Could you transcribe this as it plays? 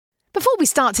we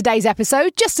start today's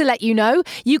episode, just to let you know,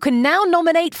 you can now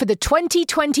nominate for the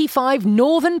 2025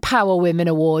 Northern Power Women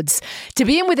Awards to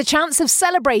be in with a chance of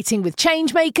celebrating with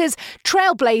changemakers,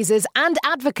 trailblazers and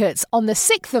advocates on the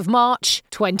 6th of March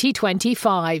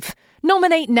 2025.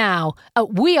 Nominate now at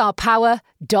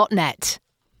wearepower.net.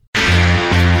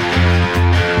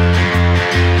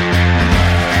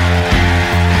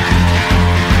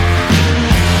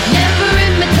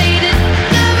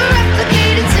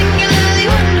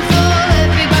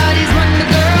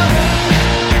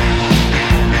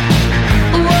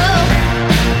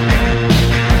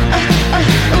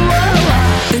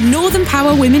 Northern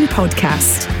Power Women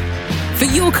podcast. For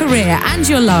your career and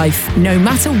your life, no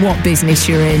matter what business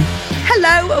you're in.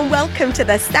 Hello and welcome to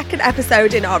the second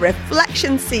episode in our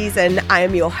reflection season. I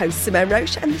am your host, Simone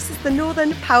Roche, and this is the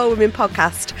Northern Power Women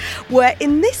podcast, where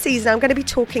in this season I'm going to be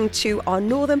talking to our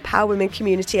Northern Power Women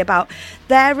community about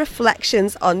their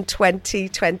reflections on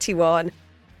 2021.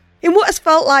 In what has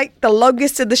felt like the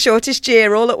longest and the shortest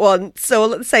year all at once,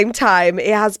 all at the same time, it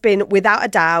has been, without a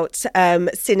doubt,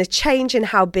 seen a change in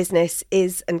how business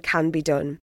is and can be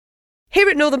done. Here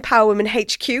at Northern Power Women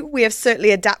HQ, we have certainly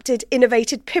adapted,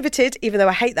 innovated, pivoted, even though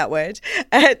I hate that word,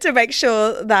 to make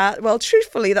sure that, well,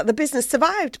 truthfully, that the business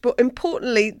survived, but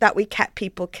importantly, that we kept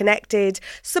people connected,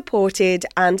 supported,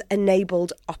 and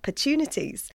enabled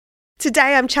opportunities.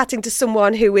 Today, I'm chatting to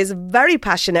someone who is very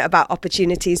passionate about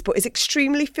opportunities, but is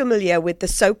extremely familiar with the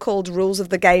so-called rules of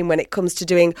the game when it comes to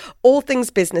doing all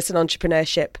things business and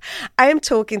entrepreneurship. I am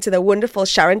talking to the wonderful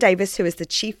Sharon Davis, who is the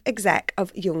Chief Exec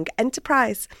of Young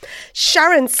Enterprise.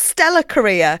 Sharon's stellar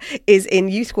career is in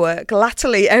youth work,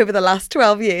 latterly over the last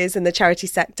 12 years in the charity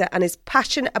sector, and is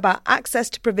passionate about access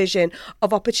to provision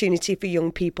of opportunity for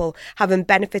young people, having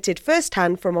benefited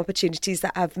firsthand from opportunities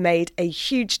that have made a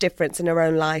huge difference in her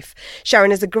own life.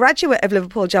 Sharon is a graduate of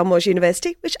Liverpool John Moores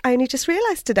University, which I only just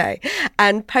realised today,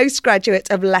 and postgraduate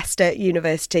of Leicester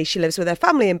University. She lives with her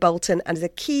family in Bolton and is a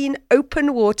keen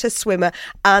open water swimmer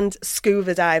and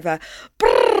scuba diver.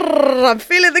 Brrr, I'm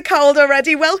feeling the cold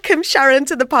already. Welcome, Sharon,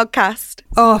 to the podcast.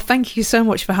 Oh, thank you so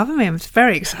much for having me. I'm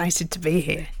very excited to be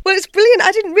here. Well, it's brilliant.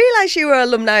 I didn't realise you were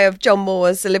alumni of John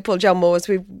Moores, the Liverpool John Moores.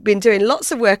 We've been doing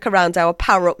lots of work around our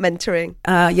Power Up mentoring.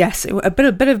 Yes, a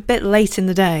bit late in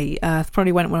the day.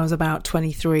 Probably went when I was about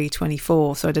 23,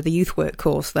 24. So I did the youth work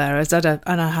course there,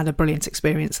 and I had a brilliant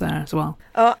experience there as well.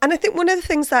 And I think one of the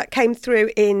things that came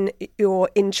through in your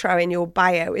intro, in your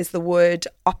bio, is the word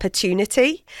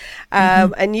opportunity.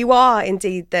 And you are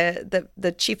indeed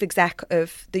the chief exec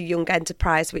of the Young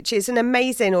Enterprise, which is an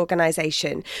amazing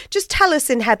organisation. Just tell us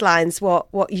in headlines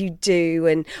what you do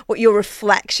and what your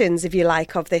reflections, if you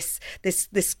like, of this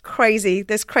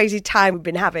crazy time we've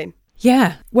been having.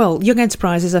 Yeah, well, Young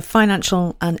Enterprise is a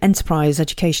financial and enterprise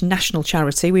education national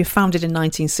charity. We were founded in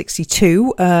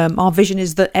 1962. Our vision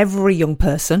is that every young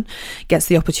person gets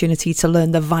the opportunity to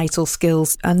learn the vital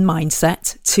skills and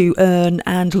mindset to earn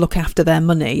and look after their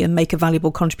money and make a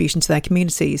valuable contribution to their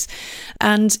communities.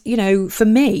 And, you know, for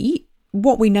me,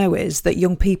 what we know is that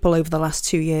young people over the last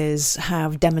 2 years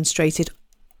have demonstrated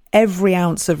every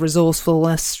ounce of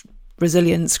resourcefulness,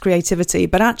 resilience, creativity,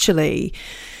 but actually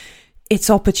it's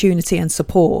opportunity and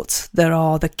support that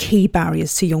are the key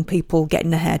barriers to young people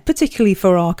getting ahead, particularly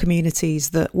for our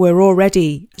communities that were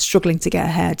already struggling to get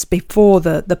ahead before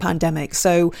the pandemic.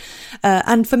 So,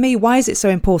 and for me, why is it so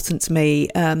important to me?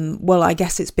 Well, I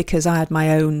guess it's because I had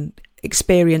my own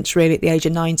experience really at the age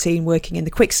of 19 working in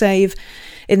the Quick Save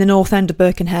in the North End of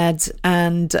Birkenhead,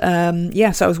 and so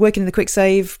I was working in the Quick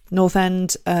Save North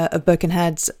End of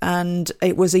Birkenhead, and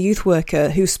it was a youth worker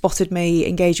who spotted me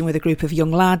engaging with a group of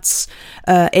young lads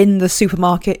in the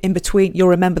supermarket in between. You'll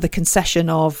remember the concession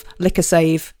of Liquor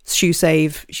Save, Shoe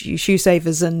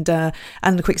Savers and the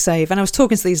Quick Save, and I was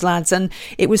talking to these lads, and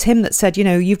it was him that said, you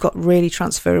know, you've got really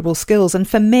transferable skills. And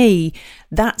for me,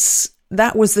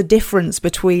 that was the difference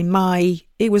between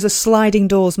it was a sliding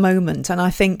doors moment. And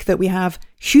I think that we have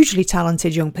hugely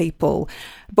talented young people,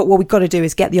 but what we've got to do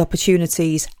is get the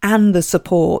opportunities and the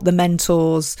support, the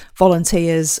mentors,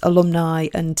 volunteers, alumni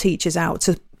and teachers out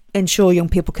to ensure young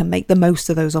people can make the most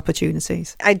of those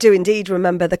opportunities. I do indeed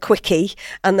remember the Quickie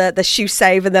and the Shoe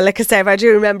Save and the Liquor Save. I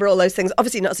do remember all those things.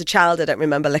 Obviously not as a child, I don't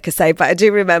remember Liquor Save, but I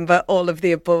do remember all of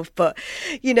the above. But,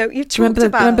 you know, you talked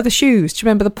about... remember the shoes? Do you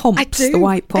remember the pumps, the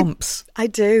white pumps? I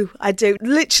do.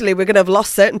 Literally, we're going to have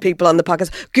lost certain people on the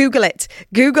podcast. Google it.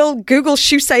 Google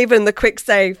Shoe Save and the Quick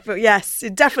Save. But yes,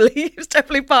 it was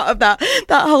definitely part of that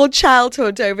whole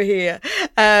childhood over here.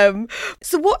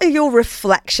 So what are your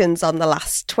reflections on the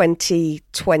last 12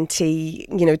 2020,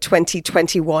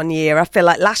 2021 year. I feel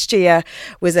like last year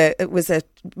was a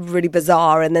really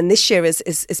bizarre, and then this year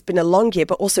it's been a long year,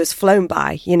 but also it's flown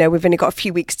by. We've only got a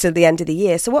few weeks to the end of the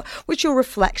year. So what's your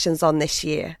reflections on this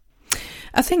year?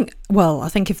 I think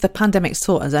if the pandemic's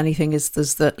taught us anything, is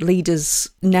that leaders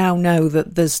now know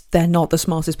that they're not the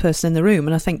smartest person in the room.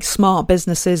 And I think smart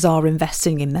businesses are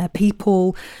investing in their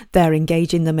people, they're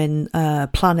engaging them in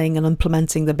planning and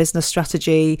implementing the business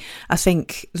strategy. I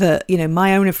think that,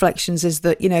 my own reflections is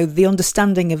that, the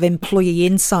understanding of employee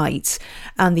insight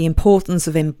and the importance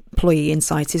of employee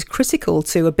insight is critical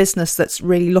to a business that's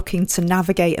really looking to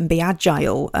navigate and be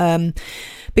agile.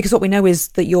 Because what we know is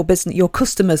that your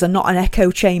customers are not an echo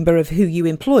chamber of who you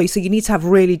employ. So you need to have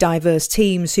really diverse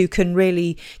teams who can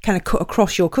really kind of cut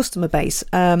across your customer base.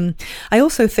 I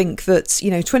also think that,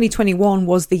 2021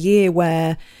 was the year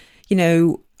where,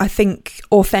 I think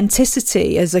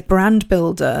authenticity as a brand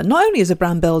builder, not only as a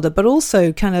brand builder, but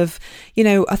also kind of,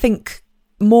 I think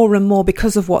more and more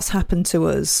because of what's happened to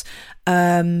us,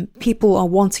 people are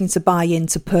wanting to buy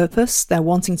into purpose. They're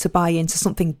wanting to buy into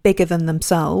something bigger than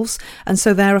themselves. And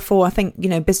so therefore, I think,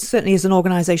 certainly as an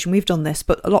organisation, we've done this,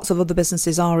 but lots of other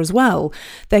businesses are as well.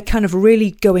 They're kind of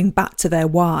really going back to their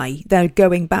why. They're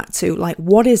going back to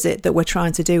what is it that we're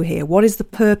trying to do here? What is the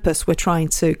purpose we're trying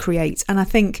to create? And I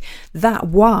think that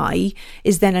why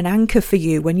is then an anchor for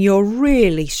you when you're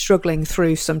really struggling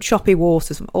through some choppy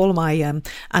waters. All of my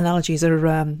analogies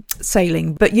are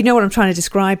sailing, but you know what I'm trying to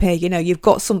describe here. You've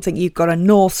got a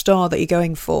North Star that you're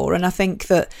going for. And I think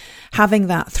that having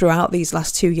that throughout these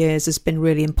last 2 years has been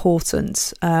really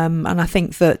important. And I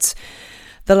think that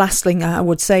the last thing I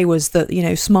would say was that,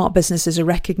 smart businesses are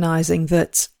recognizing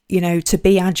that, to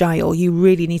be agile, you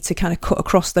really need to kind of cut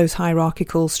across those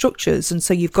hierarchical structures. And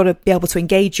so you've got to be able to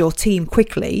engage your team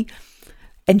quickly,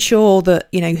 ensure that,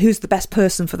 who's the best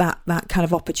person for that kind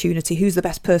of opportunity, who's the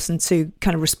best person to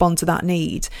kind of respond to that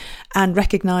need, and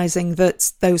recognizing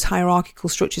that those hierarchical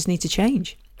structures need to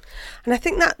change. And I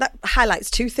think that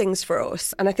highlights two things for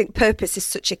us. And I think purpose is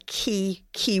such a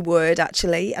key word,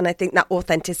 actually. And I think that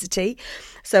authenticity.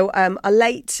 So a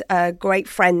late great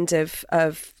friend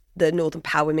of the Northern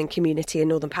Power Women community and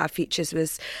Northern Power Futures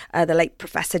was the late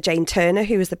Professor Jane Turner,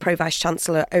 who was the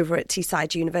Pro-Vice-Chancellor over at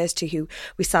Teesside University, who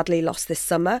we sadly lost this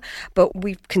summer. But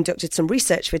we've conducted some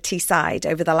research for Teesside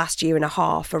over the last year and a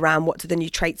half around what do the new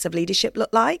traits of leadership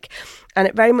look like. And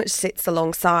it very much sits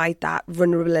alongside that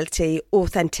vulnerability,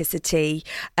 authenticity,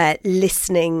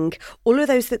 listening, all of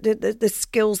those the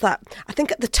skills that I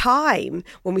think at the time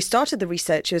when we started the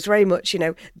research, it was very much,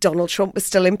 Donald Trump was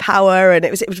still in power, and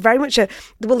it was very much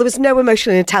there was no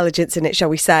emotional intelligence in it, shall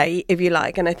we say, if you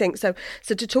like. And I think so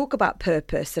to talk about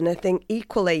purpose, and I think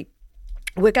equally,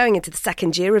 we're going into the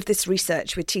second year of this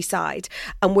research with Teesside,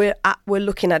 and we're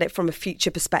looking at it from a future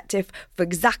perspective. For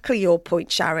exactly your point,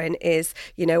 Sharon, is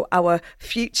our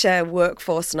future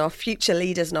workforce and our future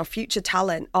leaders and our future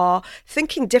talent are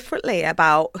thinking differently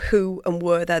about who and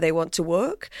where they want to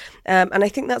work. And I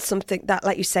think that's something that,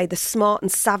 like you say, the smart and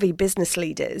savvy business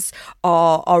leaders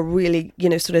are really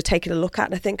sort of taking a look at.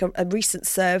 And I think a recent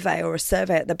survey or a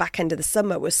survey at the back end of the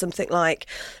summer was something like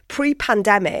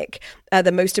pre-pandemic. The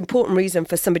most important reason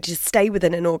for somebody to stay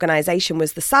within an organisation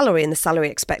was the salary and the salary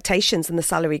expectations and the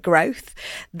salary growth.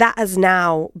 That has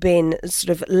now been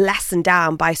sort of lessened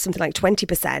down by something like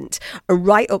 20%. And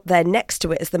right up there next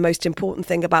to it is the most important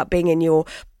thing about being in your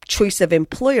choice of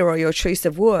employer or your choice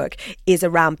of work is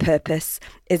around purpose,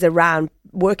 is around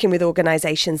working with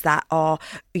organisations that are,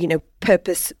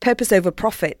 purpose over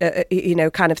profit,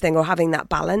 kind of thing, or having that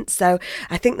balance. So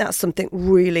I think that's something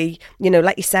really,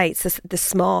 like you say, it's the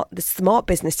smart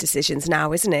business decisions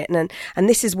now, isn't it? And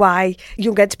this is why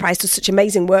Young Enterprise does such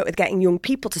amazing work with getting young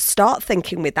people to start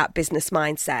thinking with that business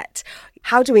mindset.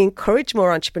 How do we encourage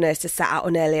more entrepreneurs to set out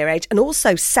on an earlier age and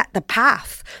also set the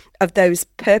path of those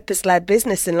purpose-led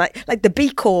business and like the B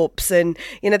Corps and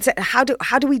how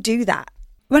do we do that?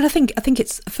 Well, I think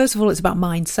it's, first of all, it's about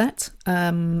mindset.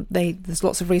 There's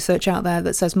lots of research out there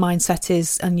that says mindset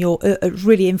is, and you're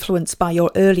really influenced by your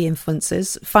early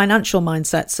influences. Financial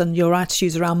mindsets and your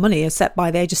attitudes around money are set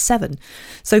by the age of 7.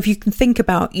 So if you can think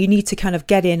about, you need to kind of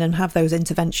get in and have those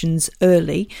interventions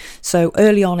early. So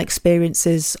early on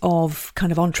experiences of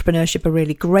kind of entrepreneurship are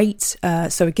really great.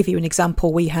 So I'll give you an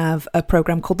example. We have a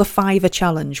program called the Fiverr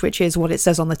Challenge, which is what it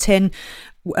says on the tin.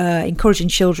 encouraging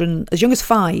children as young as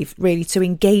 5 really to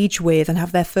engage with and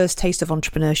have their first taste of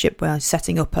entrepreneurship by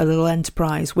setting up a little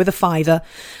enterprise with a fiver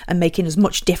and making as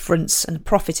much difference and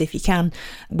profit if you can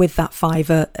with that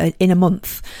fiver in a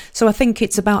month. So I think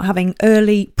it's about having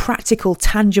early, practical,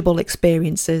 tangible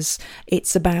experiences.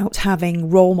 It's about having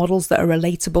role models that are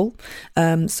relatable.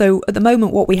 So at the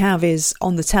moment, what we have is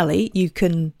on the telly. You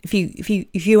can,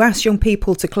 if you ask young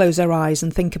people to close their eyes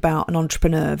and think about an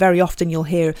entrepreneur, very often you'll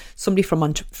hear somebody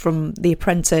from The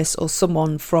Apprentice or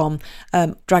someone from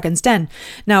Dragon's Den.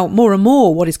 Now, more and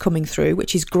more, what is coming through,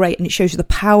 which is great, and it shows you the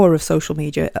power of social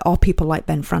media, are people like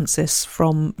Ben Francis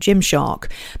from Gymshark.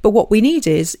 But what we need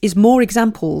is more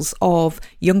examples of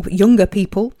younger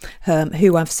people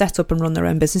who have set up and run their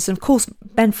own business. And of course,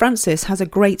 Ben Francis has a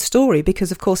great story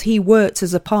because, of course, he worked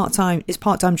as his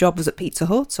part-time job was at Pizza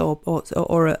Hut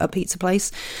or a pizza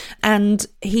place, and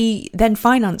he then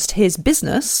financed his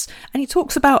business. And he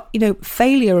talks about,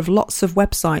 failure of lots of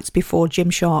websites before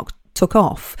Gymshark took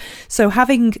off. So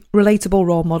having relatable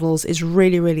role models is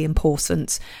really, really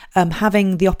important.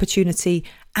 Having the opportunity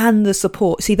and the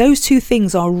support. See, those two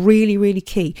things are really, really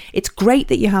key. It's great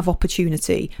that you have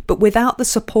opportunity, but without the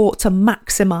support to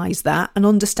maximise that and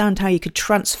understand how you could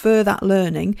transfer that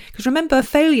learning, because remember,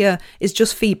 failure is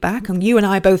just feedback, and you and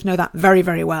I both know that very,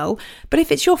 very well. But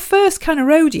if it's your first kind of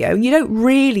rodeo and you don't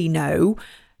really know,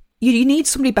 you need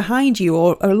somebody behind you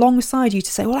or alongside you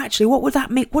to say, well, actually, what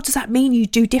does that mean you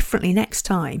do differently next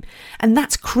time? And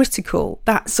that's critical.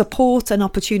 That support and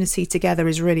opportunity together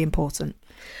is really important.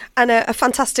 And a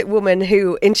fantastic woman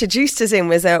who introduced us in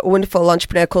was a wonderful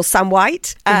entrepreneur called Sam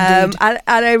White. And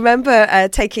I remember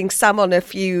taking Sam on a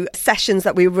few sessions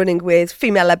that we were running with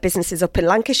female-led businesses up in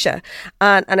Lancashire.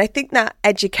 And I think that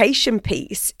education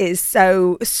piece is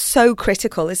so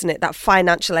critical, isn't it? That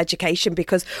financial education,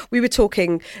 because we were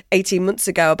talking 18 months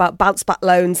ago about bounce back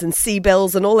loans and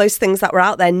CBILS and all those things that were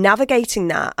out there, navigating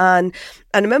that. And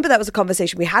I remember that was a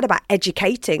conversation we had about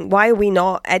educating. Why are we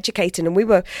not educating? And we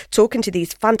were talking to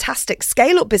these fantastic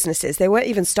scale-up businesses. They weren't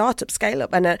even startup,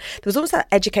 scale-up. And there was almost that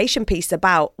education piece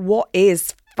about what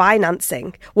is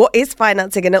financing. What is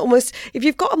financing? And almost, if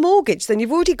you've got a mortgage, then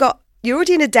you're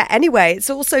already in a debt anyway. It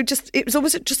was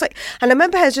almost just like, and I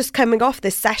remember her just coming off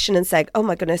this session and saying, oh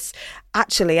my goodness,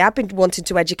 actually, I've been wanting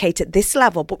to educate at this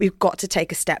level, but we've got to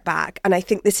take a step back. And I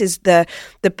think this is the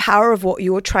power of what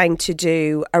you're trying to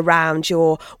do around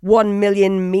your 1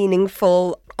 million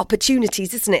meaningful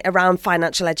opportunities, isn't it, around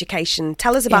financial education?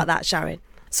 Tell us about that, Sharon.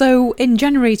 So in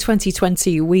January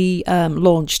 2020, we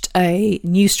launched a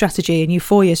new strategy, a new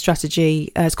 4-year strategy.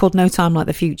 It's called No Time Like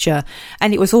the Future.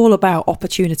 And it was all about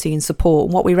opportunity and support.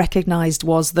 And what we recognised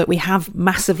was that we have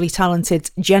massively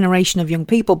talented generation of young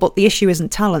people, but the issue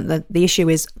isn't talent. The issue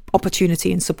is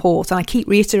opportunity and support. And I keep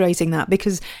reiterating that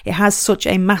because it has such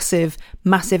a massive,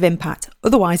 massive impact.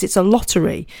 Otherwise, it's a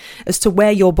lottery as to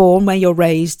where you're born, where you're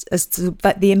raised, as to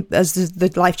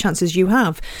the life chances you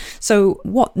have. So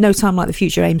what No Time Like the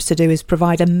Future aims to do is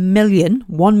provide 1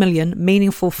 million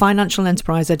meaningful financial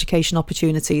enterprise education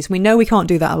opportunities. We know we can't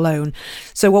do that alone.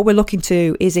 So what we're looking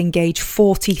to is engage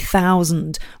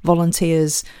 40,000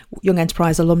 volunteers, young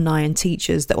enterprise alumni and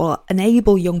teachers that will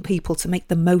enable young people to make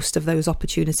the most of those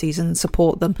opportunities and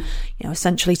support them,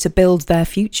 essentially to build their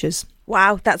futures.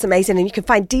 Wow, that's amazing. And you can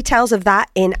find details of that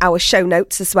in our show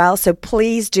notes as well. So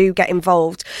please do get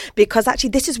involved, because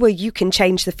actually this is where you can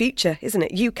change the future, isn't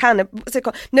it? You can, what's it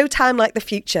called? No time like the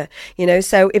future,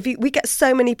 So we get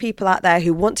so many people out there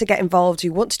who want to get involved,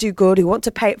 who want to do good, who want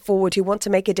to pay it forward, who want to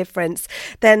make a difference,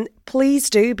 then please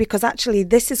do, because actually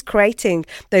this is creating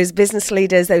those business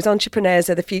leaders, those entrepreneurs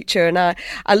of the future. And I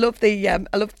love I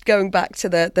love going back to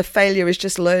the failure is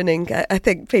just learning, I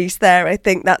think, piece there. I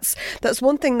think that's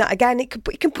one thing that, again,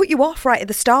 it can put you off right at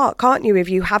the start, can't you, if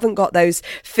you haven't got those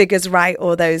figures right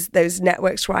or those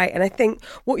networks right. And I think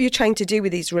what you're trying to do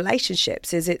with these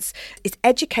relationships is it's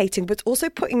educating, but also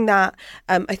putting that.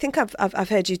 I think I've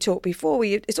heard you talk before.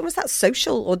 Where it's almost that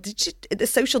social or the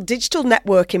social digital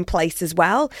network in place as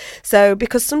well. So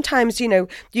because sometimes you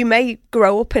may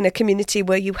grow up in a community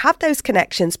where you have those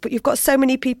connections, but you've got so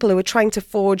many people who are trying to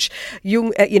forge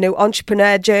young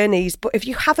entrepreneur journeys. But if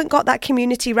you haven't got that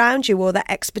community around you or that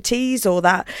expertise or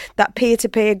that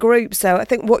peer-to-peer group, so I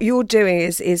think what you're doing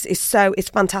is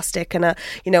fantastic, and I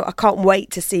can't wait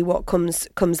to see what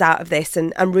comes out of this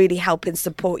and really helping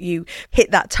support you hit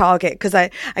that target, because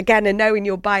I know in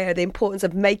your bio the importance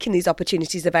of making these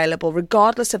opportunities available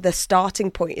regardless of the starting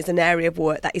point is an area of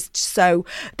work that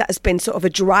has been sort of a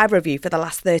driver of you for the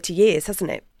last 30 years,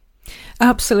 hasn't it?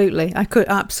 Absolutely.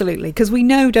 Because we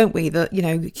know, don't we, that,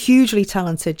 hugely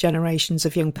talented generations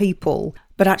of young people,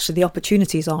 but actually the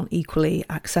opportunities aren't equally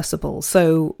accessible.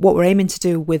 So what we're aiming to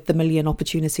do with the Million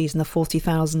Opportunities and the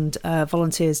 40,000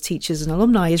 volunteers, teachers and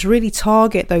alumni is really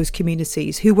target those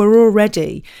communities who were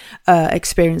already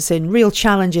experiencing real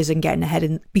challenges and getting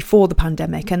ahead before the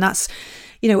pandemic. And that's,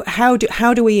 how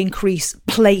do we increase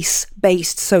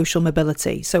place-based social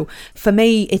mobility? So for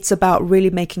me, it's about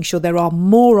really making sure there are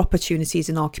more opportunities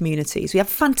in our communities. We have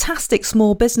fantastic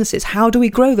small businesses. How do we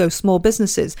grow those small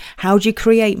businesses? How do you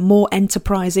create more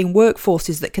enterprising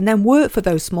workforces that can then work for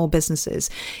those small businesses?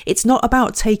 It's not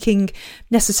about taking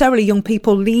necessarily young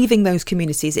people leaving those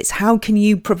communities. It's how can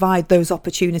you provide those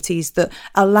opportunities that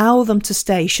allow them to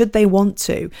stay should they want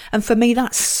to? And for me,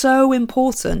 that's so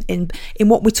important in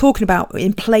what we're talking about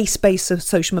in place-based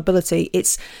social mobility.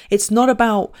 It's not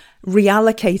about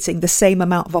reallocating the same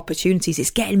amount of opportunities.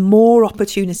 It's getting more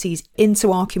opportunities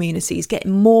into our communities,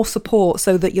 getting more support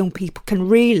so that young people can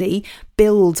really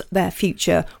build their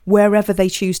future wherever they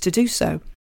choose to do so.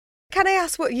 Can I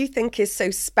ask what you think is so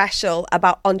special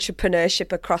about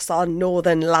entrepreneurship across our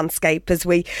northern landscape as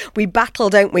we battle,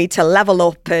 don't we, to level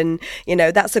up, and,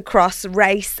 that's across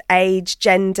race, age,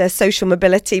 gender, social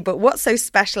mobility. But what's so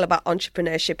special about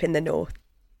entrepreneurship in the north?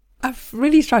 I've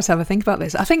really tried to have a think about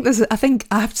this. I think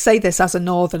I have to say this as a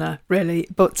northerner, really,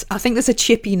 but I think there's a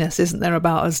chippiness, isn't there,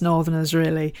 about us northerners,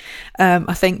 really.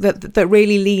 I think that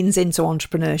really leans into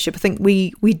entrepreneurship. I think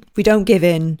we don't give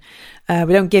in.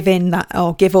 We don't give in that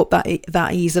or give up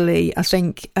that easily. I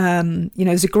think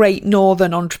there's a great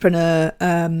northern entrepreneur,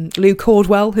 Lou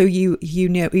Caldwell, who you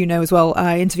know as well.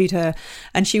 I interviewed her,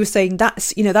 and she was saying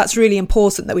that's really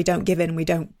important, that we don't give in, we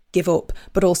don't give up,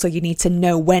 but also you need to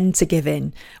know when to give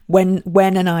in, when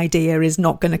an idea is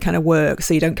not going to kind of work,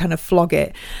 so you don't kind of flog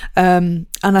it. And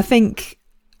I think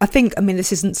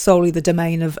this isn't solely the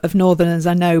domain of northerners,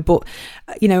 I know, but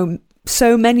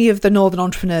so many of the northern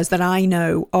entrepreneurs that I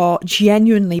know are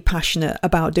genuinely passionate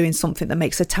about doing something that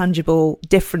makes a tangible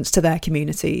difference to their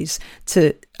communities,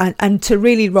 and to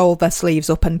really roll their sleeves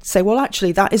up and say, well,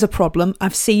 actually, that is a problem.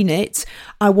 I've seen it.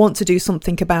 I want to do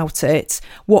something about it.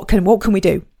 What can we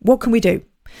do? What can we do?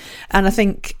 And I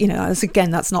think,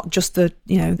 that's not just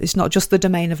it's not just the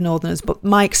domain of northerners, but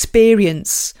my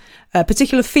experience,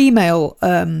 particular female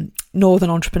northern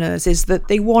entrepreneurs, is that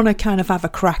they want to kind of have a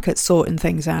crack at sorting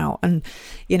things out. And,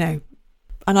 and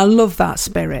I love that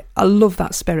spirit. I love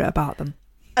that spirit about them.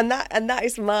 And that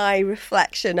is my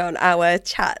reflection on our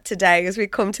chat today as we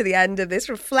come to the end of this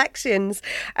Reflections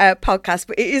podcast.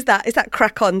 But it's that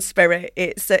crack on spirit.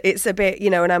 It's a bit,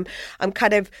 and I'm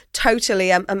kind of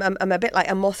totally, I'm a bit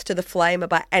like a moth to the flame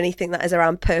about anything that is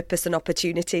around purpose and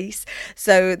opportunities.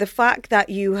 So the fact that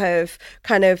you have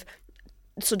kind of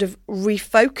sort of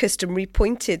refocused and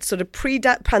repointed sort of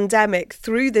pre-pandemic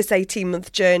through this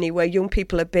 18-month journey where young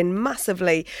people have been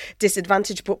massively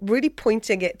disadvantaged, but really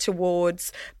pointing it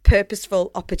towards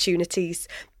purposeful opportunities,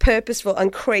 purposeful,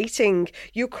 and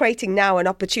you're creating now an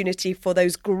opportunity for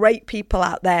those great people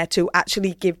out there to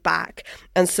actually give back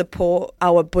and support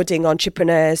our budding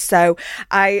entrepreneurs. So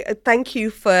I thank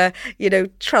you for,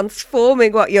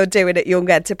 transforming what you're doing at Young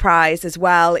Enterprise as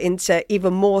well into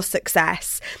even more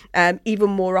success, even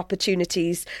more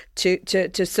opportunities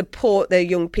to support the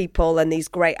young people and these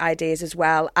great ideas as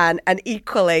well, and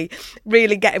equally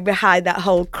really getting behind that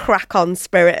whole crack on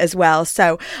spirit as well.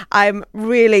 So I'm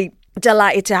really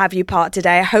delighted to have you part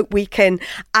today. I hope we can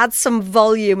add some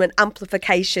volume and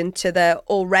amplification to the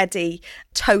already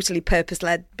totally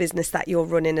purpose-led business that you're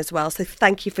running as well. So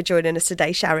thank you for joining us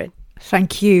today, Sharon.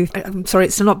 Thank you. I'm sorry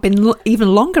it's not been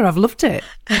even longer. I've loved it.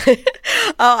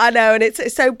 Oh, I know. And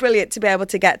it's so brilliant to be able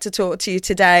to get to talk to you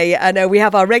today. I know we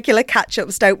have our regular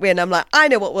catch-ups, don't we? And I'm like, I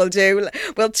know what we'll do.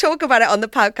 We'll talk about it on the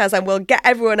podcast and we'll get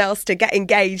everyone else to get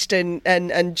engaged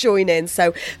and join in.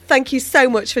 So thank you so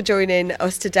much for joining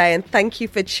us today. And thank you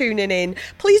for tuning in.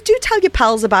 Please do tell your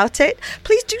pals about it.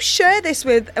 Please do share this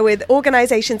with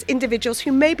organisations, individuals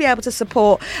who may be able to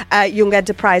support Young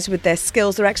Enterprise with their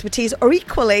skills or expertise, or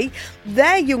equally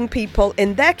their young people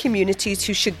in their communities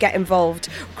who should get involved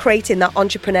creating that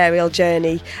entrepreneurial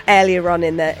journey earlier on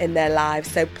in their lives.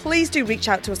 So please do reach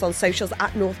out to us on socials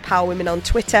at North Power Women on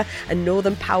Twitter and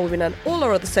Northern Power Women on all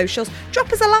our other socials.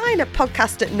 Drop us a line at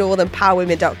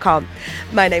podcast@northernpowerwomen.com.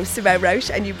 My name's Simone Roche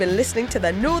and you've been listening to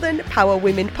the Northern Power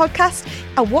Women podcast,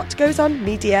 a What Goes On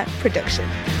Media production.